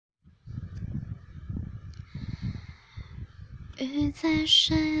鱼在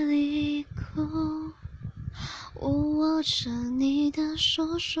水里哭，我握着你的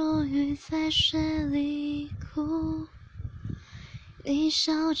手说鱼在水里哭，你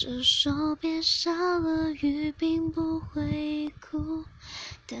笑着说别笑了，鱼并不会哭，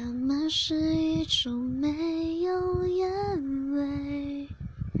它们是一种没有眼泪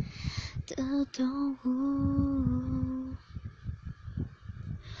的动物。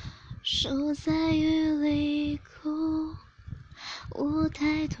手在雨里哭，我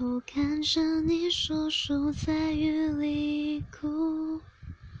抬头看着你说手在雨里哭，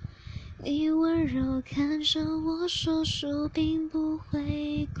你温柔看着我说手并不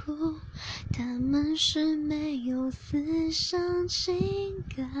会哭，它们是没有思想情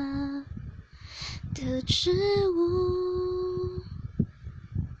感的植物。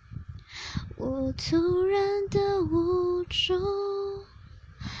我突然的无助，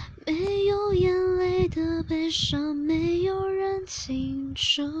没有眼泪的悲伤，没有人倾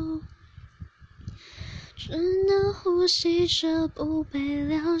注，只能呼吸着不被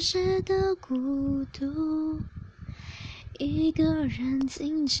了解的孤独，一个人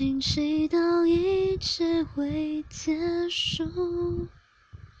静静祈祷一切会结束。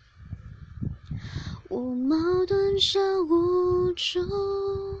我矛盾着无助，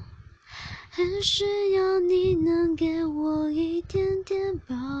很需要你能给我一点点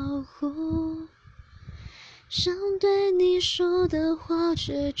保护，想对你说的话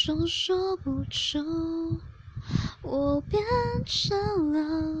却总说不出，我变成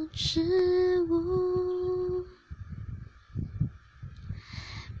了植物，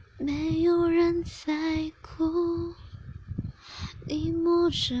没有人在哭，你摸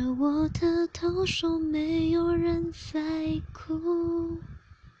着我的头说没有人在哭，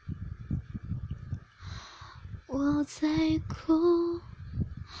我在哭，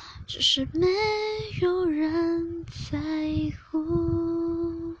只是没有人在乎。